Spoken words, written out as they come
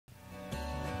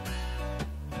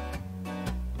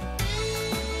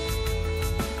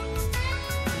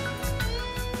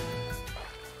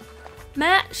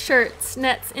Matt Schertz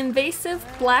nets invasive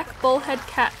black bullhead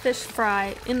catfish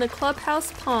fry in the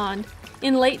clubhouse pond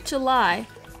in late July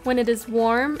when it is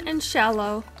warm and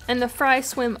shallow and the fry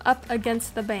swim up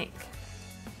against the bank.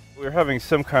 We're having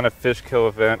some kind of fish kill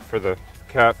event for the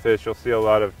catfish. You'll see a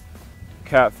lot of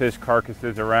catfish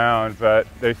carcasses around, but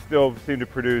they still seem to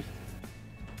produce.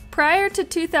 Prior to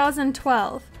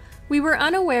 2012, we were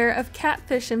unaware of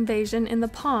catfish invasion in the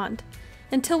pond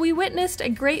until we witnessed a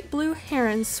great blue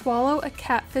heron swallow a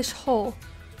catfish whole.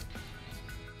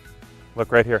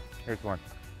 Look right here. Here's one.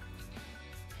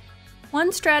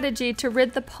 One strategy to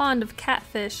rid the pond of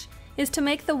catfish is to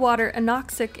make the water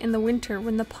anoxic in the winter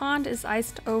when the pond is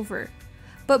iced over.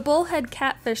 But bullhead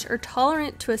catfish are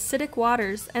tolerant to acidic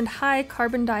waters and high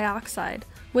carbon dioxide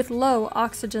with low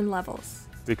oxygen levels.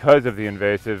 Because of the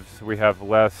invasives, we have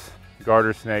less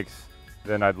garter snakes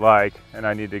than I'd like, and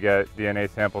I need to get DNA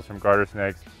samples from garter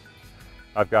snakes.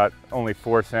 I've got only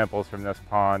 4 samples from this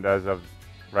pond as of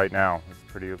right now.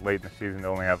 It's pretty late in the season to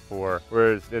only have 4,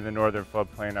 whereas in the northern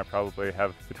floodplain I probably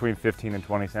have between 15 and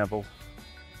 20 samples.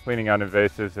 Cleaning out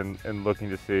invasives and looking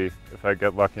to see if I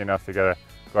get lucky enough to get a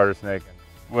garter snake.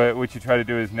 What you try to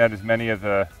do is net as many of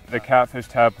the catfish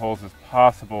tadpoles as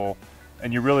possible,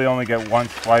 and you really only get one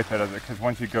swipe out of it, because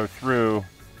once you go through,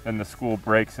 then the school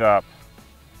breaks up.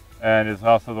 And it's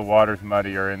also the water's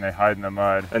muddier and they hide in the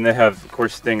mud. And they have, of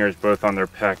course, stingers both on their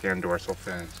pec and dorsal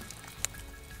fins.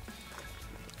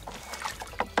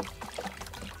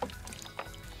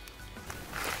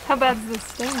 How bad is this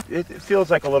sting? It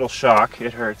feels like a little shock.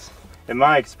 It hurts. In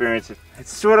my experience,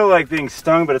 it's sort of like being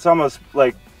stung, but it's almost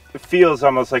like, it feels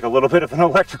almost like a little bit of an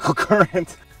electrical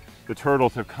current. The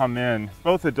turtles have come in.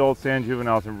 Both adults and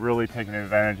juveniles have really taken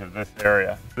advantage of this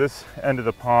area. This end of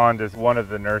the pond is one of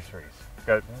the nurseries.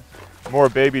 Got more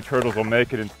baby turtles will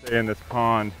make it and stay in this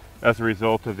pond as a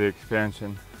result of the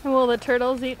expansion. And will the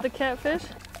turtles eat the catfish?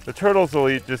 The turtles will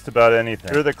eat just about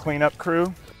anything. You're the cleanup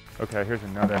crew. Okay, here's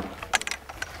another.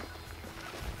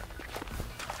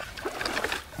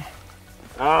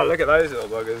 Oh, look at those little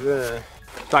buggers there.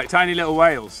 Like tiny little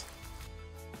whales.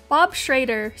 Bob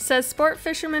Schrader says sport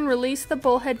fishermen released the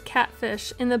bullhead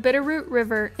catfish in the Bitterroot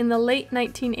River in the late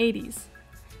 1980s.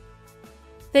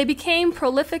 They became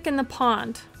prolific in the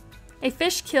pond. A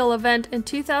fish kill event in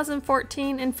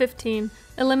 2014 and 15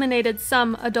 eliminated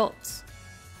some adults.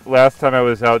 Last time I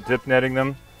was out dip netting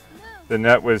them, the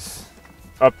net was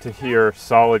up to here,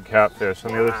 solid catfish.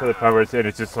 On the other side of the pond where it's in,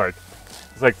 it's just like,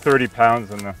 it's like 30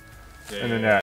 pounds in the net.